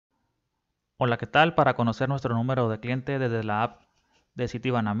Hola, ¿qué tal? Para conocer nuestro número de cliente desde la app de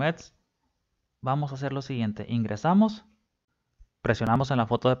CitiBanamex, vamos a hacer lo siguiente. Ingresamos, presionamos en la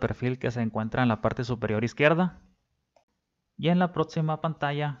foto de perfil que se encuentra en la parte superior izquierda y en la próxima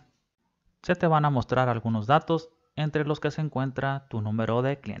pantalla se te van a mostrar algunos datos entre los que se encuentra tu número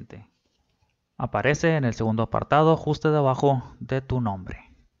de cliente. Aparece en el segundo apartado justo debajo de tu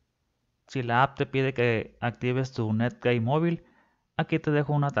nombre. Si la app te pide que actives tu NetGate móvil, aquí te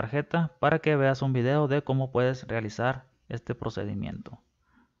dejo una tarjeta para que veas un video de cómo puedes realizar este procedimiento.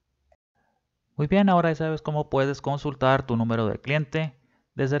 Muy bien, ahora ya sabes cómo puedes consultar tu número de cliente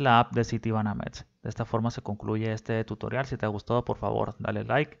desde la app de CitiBanamex. De esta forma se concluye este tutorial. Si te ha gustado, por favor, dale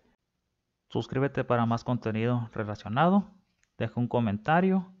like. Suscríbete para más contenido relacionado. Deja un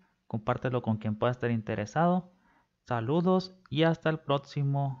comentario. Compártelo con quien pueda estar interesado. Saludos y hasta el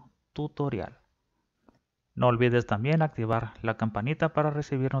próximo tutorial. No olvides también activar la campanita para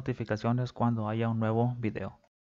recibir notificaciones cuando haya un nuevo video.